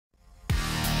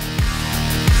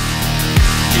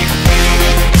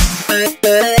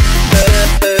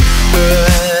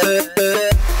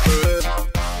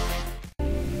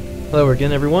Hello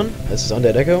again, everyone. This is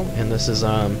Undead Echo, and this is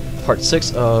part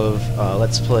 6 of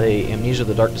Let's Play Amnesia: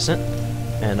 The Dark Descent.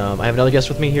 And I have another guest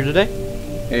with me here today.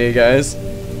 Hey guys.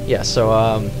 Yeah. So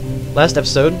last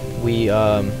episode we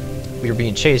were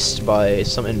being chased by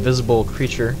some invisible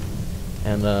creature,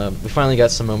 and we finally got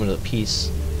some moment of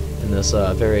peace in this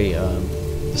very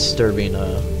disturbing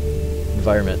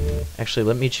environment. Actually,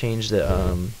 let me change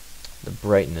the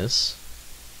brightness.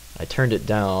 I turned it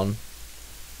down.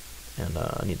 And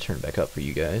I need to turn it back up for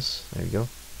you guys. There you go.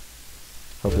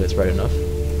 Hopefully that's bright enough.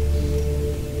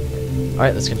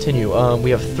 Alright, let's continue. We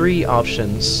have 3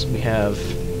 options.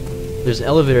 There's an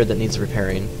elevator that needs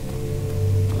repairing.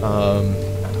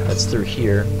 That's through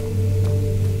here.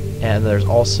 And there's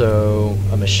also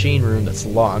a machine room that's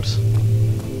locked.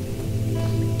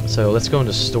 So let's go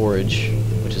into storage,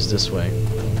 which is this way.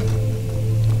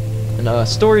 And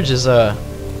storage is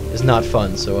not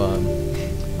fun, so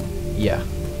yeah.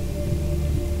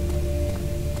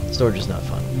 Storage is not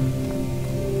fun.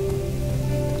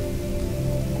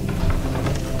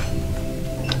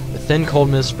 The thin cold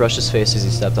mist brushed his face as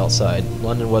he stepped outside.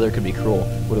 London weather could be cruel,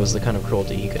 but it was the kind of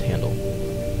cruelty he could handle.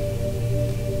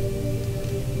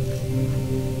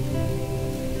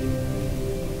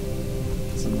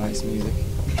 Some nice music.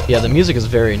 Yeah, the music is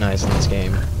very nice in this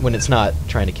game, when it's not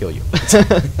trying to kill you.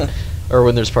 Or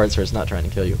when there's parts where it's not trying to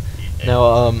kill you.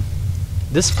 Now,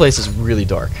 this place is really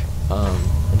dark.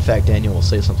 In fact, Daniel will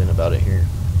say something about it here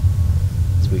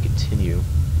as we continue.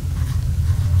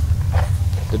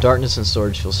 The darkness in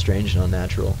storage feels strange and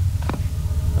unnatural.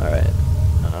 Alright,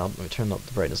 let me turn up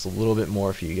the brightness a little bit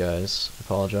more for you guys. I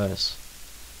apologize.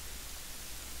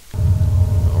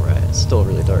 Alright, it's still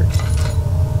really dark.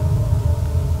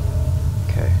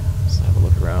 Okay, let's have a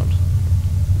look around.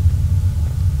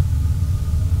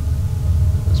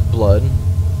 There's blood.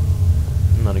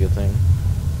 Not a good thing.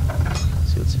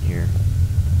 Let's see what's in here.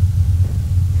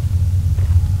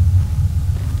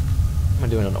 What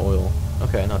am I doing on oil?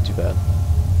 Okay, not too bad.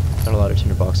 Got a lot of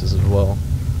tinder boxes as well.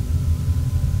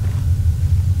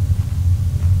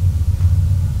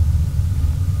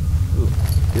 Ooh,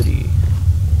 goody.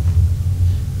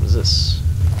 What is this?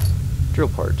 Drill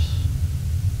part.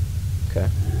 Okay.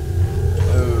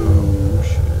 Oh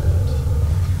shit.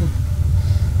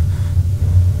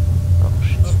 Oh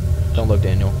shit. Don't look,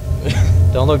 Daniel.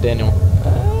 Don't look, Daniel.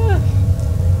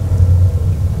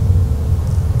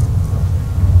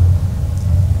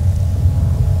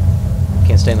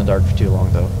 Can't stay in the dark for too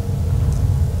long, though.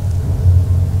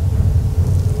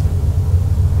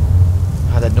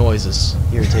 Ah, that noise is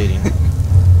irritating.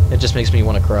 It just makes me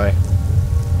want to cry.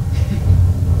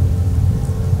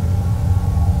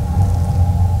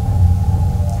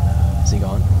 Is he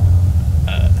gone?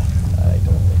 I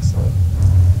don't think so.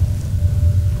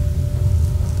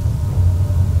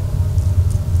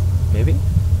 Maybe?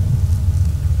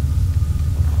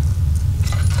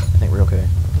 I think we're okay.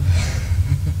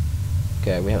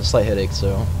 Okay, we have a slight headache,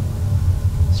 so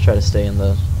let's try to stay in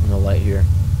the light here.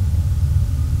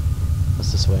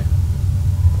 What's this way?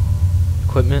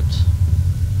 Equipment.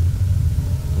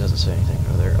 It doesn't say anything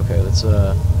over there. Okay, let's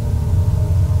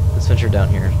venture down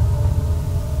here.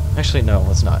 Actually, no,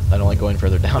 let's not. I don't like going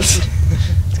further down.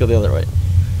 Let's go the other way.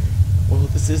 Well,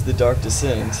 this is the Dark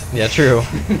Descent. Yeah, true.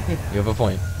 You have a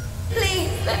point. Please,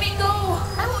 let me go.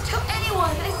 I won't tell anyone,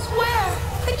 I swear.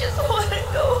 I just want to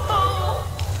go home.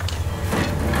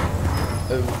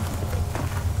 Oh.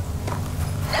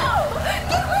 No!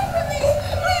 Get away from me!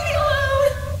 Leave me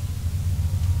alone!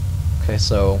 Okay,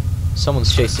 so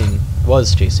someone's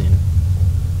was chasing.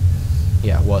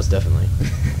 Yeah, was definitely.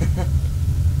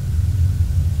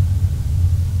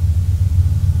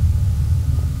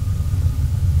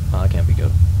 Oh, that can't be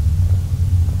good.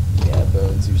 Yeah,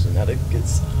 Bone's usually not a good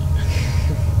sign.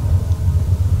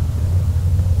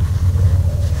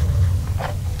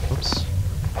 Oops.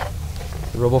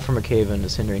 The rubble from a cave-in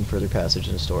is hindering further passage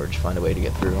into storage. Find a way to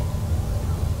get through.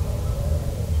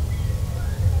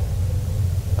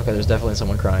 Okay, there's definitely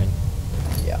someone crying.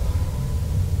 Yeah.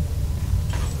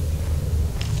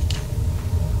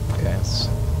 Okay,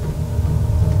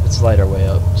 let's light our way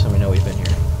up so we know we've been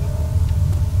here.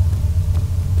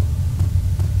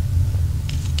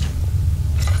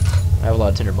 I have a lot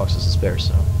of tinder boxes to spare,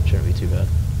 so it shouldn't be too bad.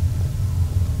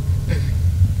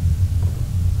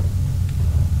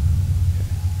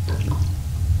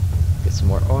 Get some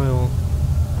more oil.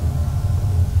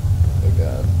 Oh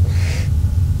god.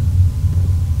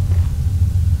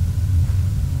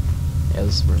 Yeah,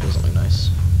 this room doesn't look nice.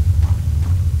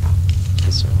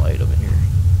 Get some light up in here.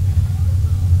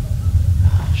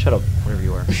 Shut up, wherever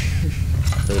you are.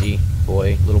 lady,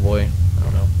 boy, little boy. I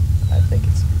don't know. I think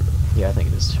it's girl. Yeah, I think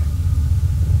it is too.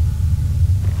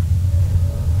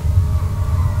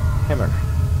 Hammer.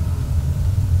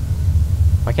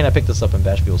 Why can't I pick this up and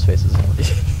bash people's faces?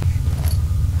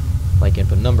 Like in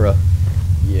Penumbra.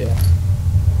 Yeah.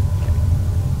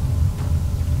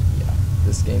 Yeah.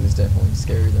 This game is definitely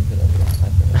scarier than Penumbra, I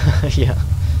think. Yeah.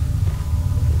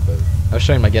 Both. I was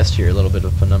showing my guest here a little bit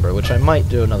of Penumbra, which I might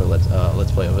do another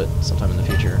let's play of it sometime in the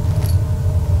future.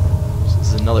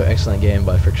 This is another excellent game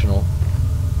by Frictional.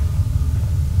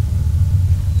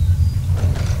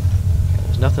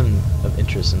 There's nothing of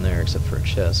interest in there except for a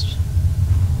chest.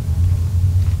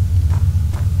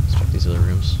 Let's check these other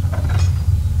rooms.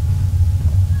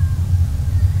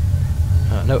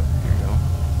 No, here we go.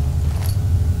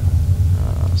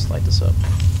 Let's light this up.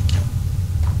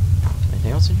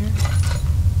 Anything else in here?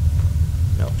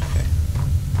 No, okay.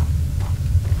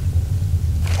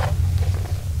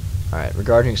 Alright,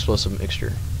 regarding explosive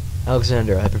mixture.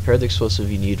 Alexander, I have prepared the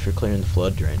explosive you need for clearing the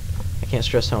flood drain. I can't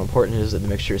stress how important it is that the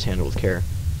mixture is handled with care.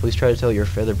 Please try to tell your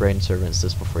feather-brained servants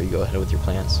this before you go ahead with your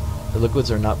plans. The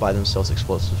liquids are not by themselves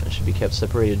explosive and should be kept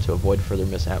separated to avoid further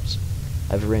mishaps.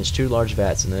 I've arranged 2 large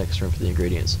vats in the next room for the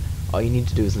ingredients. All you need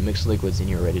to do is mix the liquids and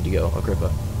you're ready to go.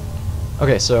 Agrippa.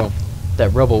 Okay, so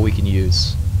that rubble we can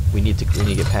use. We need to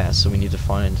get past, so we need to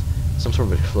find some sort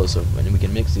of explosive, and we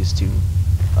can mix these 2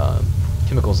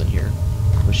 chemicals in here,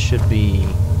 which should be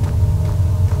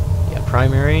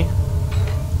primary.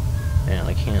 And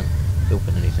I can't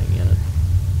open anything yet.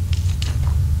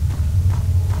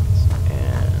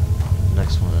 And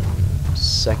next one,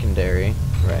 secondary.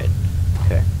 Right.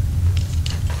 Okay.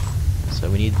 So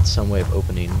we need some way of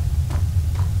opening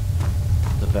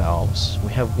the valves.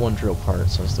 We have 1 drill part,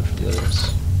 so let's look for the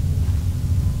others.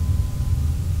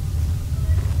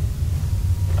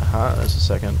 Aha, there's a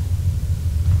second.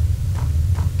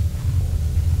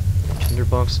 Tinder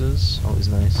boxes, always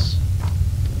nice.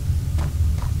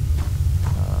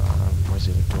 Where's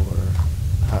the other door?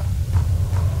 Ha.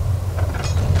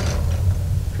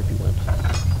 Creepy wind.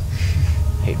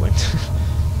 Hate wind.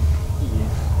 Yeah.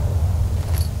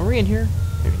 Are we in here?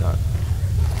 Maybe not.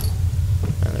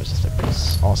 And there's a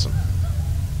staircase. Awesome.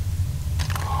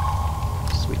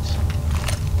 Sweet.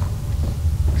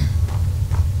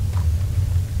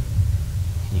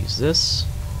 Use this.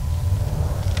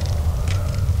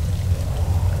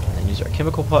 And then use our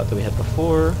chemical pot that we had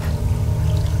before.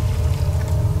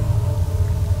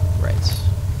 Right.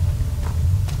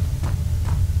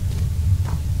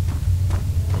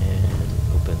 And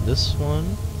open this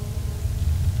one.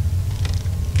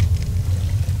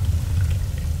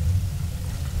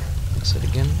 Mix it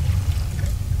again.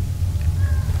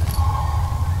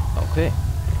 Okay.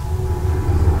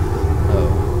 Oh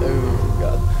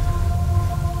god.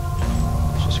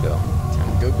 Let's just go.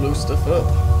 Time to go blow stuff up.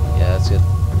 Yeah, that's good.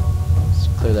 Let's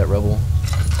clear that rubble.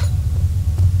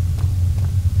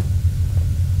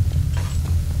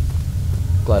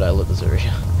 Glad I lit this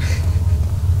area.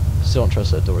 Still don't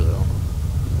trust that door though.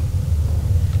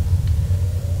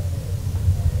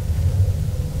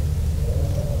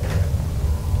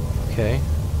 Okay.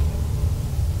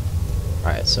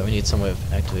 Alright, so we need some way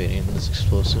of activating this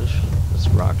explosive. This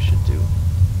rock should do.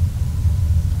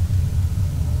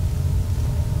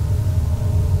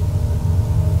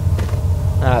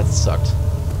 Ah, that sucked.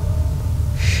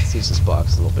 Let's use this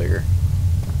box a little bigger.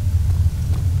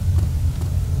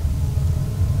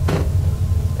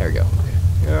 There we go. Okay.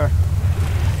 Yeah.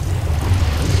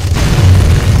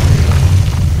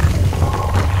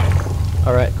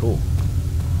 Alright, cool.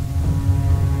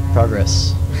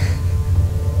 Progress.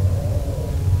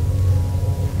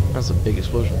 That's a big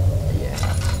explosion. Yeah.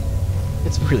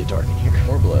 It's really dark in here.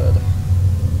 More blood.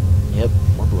 Yep,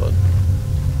 more blood.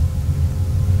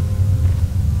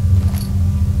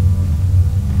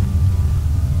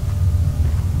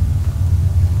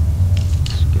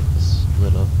 Let's get this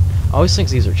lit up. I always think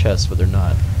these are chests, but they're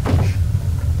not.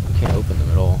 You can't open them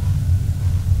at all.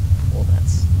 Well,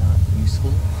 that's not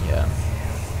useful. Yeah.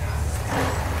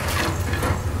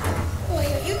 Why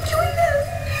are you doing this?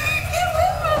 Get away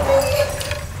from me!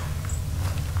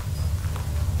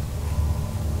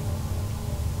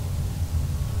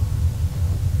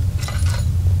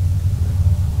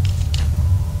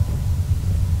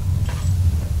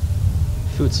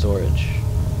 Food storage.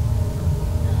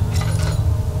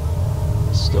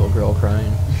 Still a girl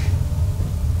crying.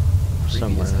 Creepy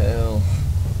Somewhere. as hell.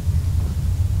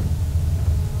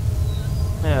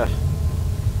 Yeah.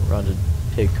 Rotted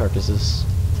pig carcasses.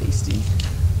 Tasty.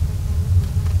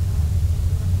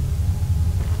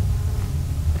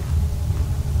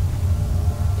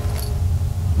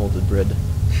 Molded bread.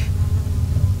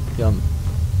 Yum.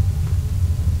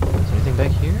 Anything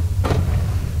back here?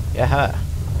 Yaha!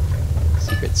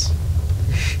 Secrets.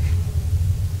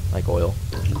 Like oil.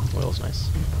 Oil's nice.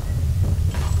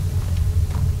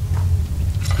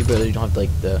 You barely don't have like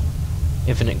the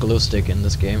infinite glow stick in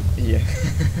this game. Yeah.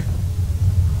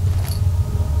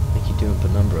 Like you do in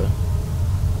Penumbra.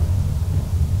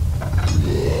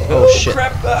 Oh shit.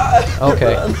 Crap! Ah,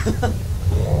 Okay. run.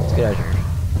 Let's get out of here.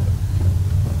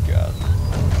 God.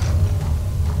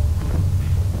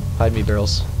 Hide me,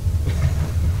 barrels.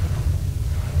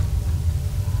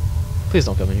 Please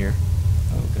don't come in here.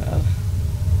 Oh God.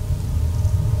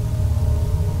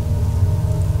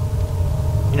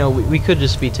 You know, we could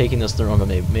just be taking this the wrong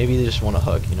way. Maybe they just want a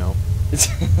hug, you know?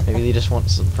 Maybe they just want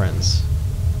some friends.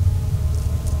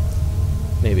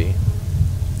 Maybe.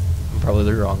 I'm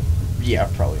probably wrong. Yeah,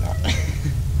 probably not. Okay,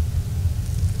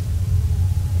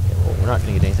 well, we're not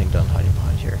gonna get anything done hiding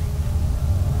behind here.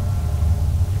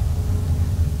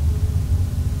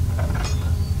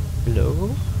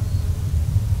 Hello?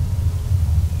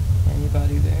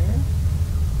 Anybody there?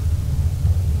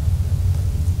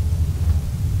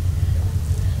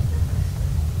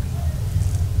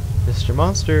 Mr.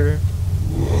 Monster.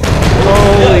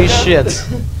 Holy shit.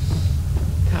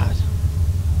 God.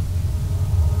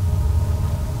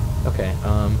 Okay,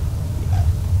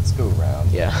 Let's go around.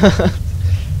 yeah.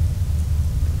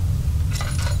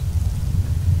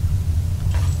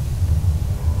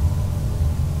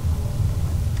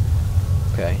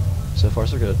 Okay, so far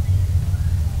so good.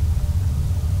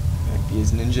 Might be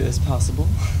as ninja as possible.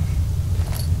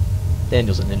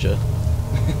 Daniel's a ninja.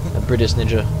 A British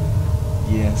ninja.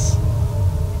 Yes.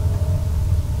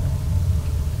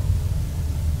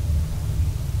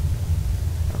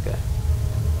 Okay.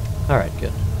 Alright,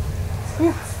 good.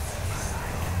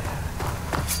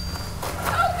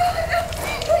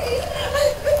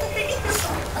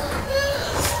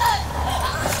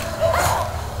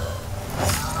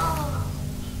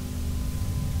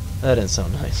 That didn't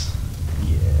sound nice.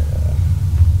 Yeah.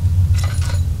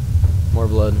 More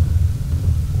blood.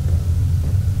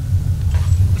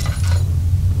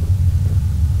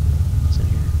 What's in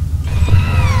here?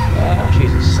 Ah,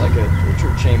 Jesus. it's like a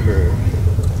torture chamber.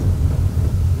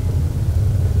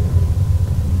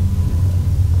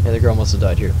 Yeah, the girl must have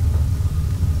died here.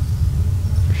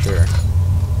 For sure.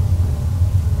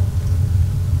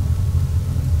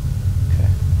 Okay.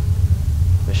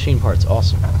 Machine parts,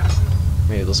 awesome.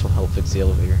 Maybe this will help fix the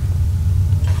elevator.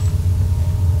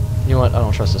 You know what? I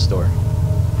don't trust this door.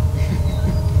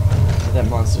 That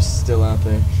monster's still out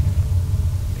there.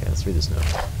 Okay, let's read this note.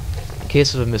 In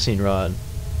case of a missing rod,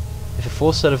 if a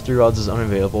full set of 3 rods is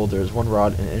unavailable, there is 1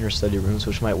 rod in inner study rooms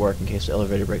which might work in case the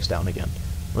elevator breaks down again.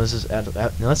 Unless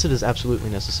it is absolutely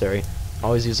necessary,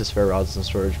 always use the spare rods in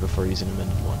storage before using a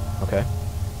mended one. Okay?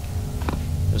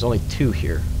 There's only 2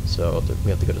 here, so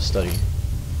we have to go to study.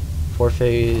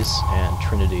 4-phase and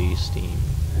Trinity steam.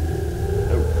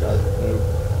 Oh God. Nope.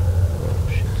 Oh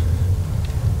shit.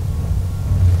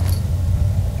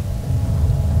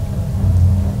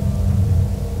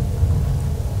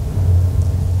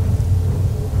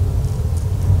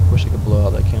 Wish I could blow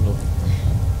out that candle.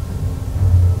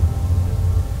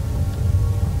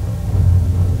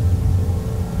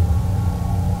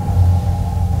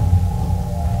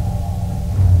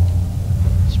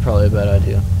 It's probably a bad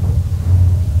idea.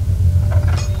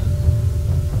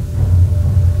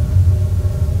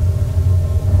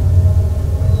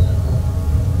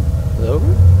 Is it over?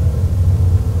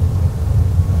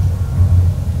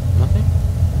 Nothing?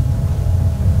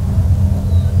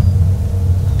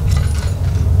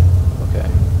 Okay.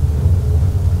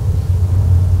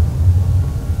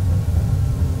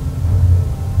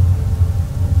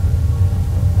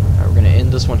 Alright, we're gonna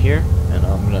end this one here, and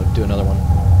I'm gonna do another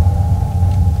one.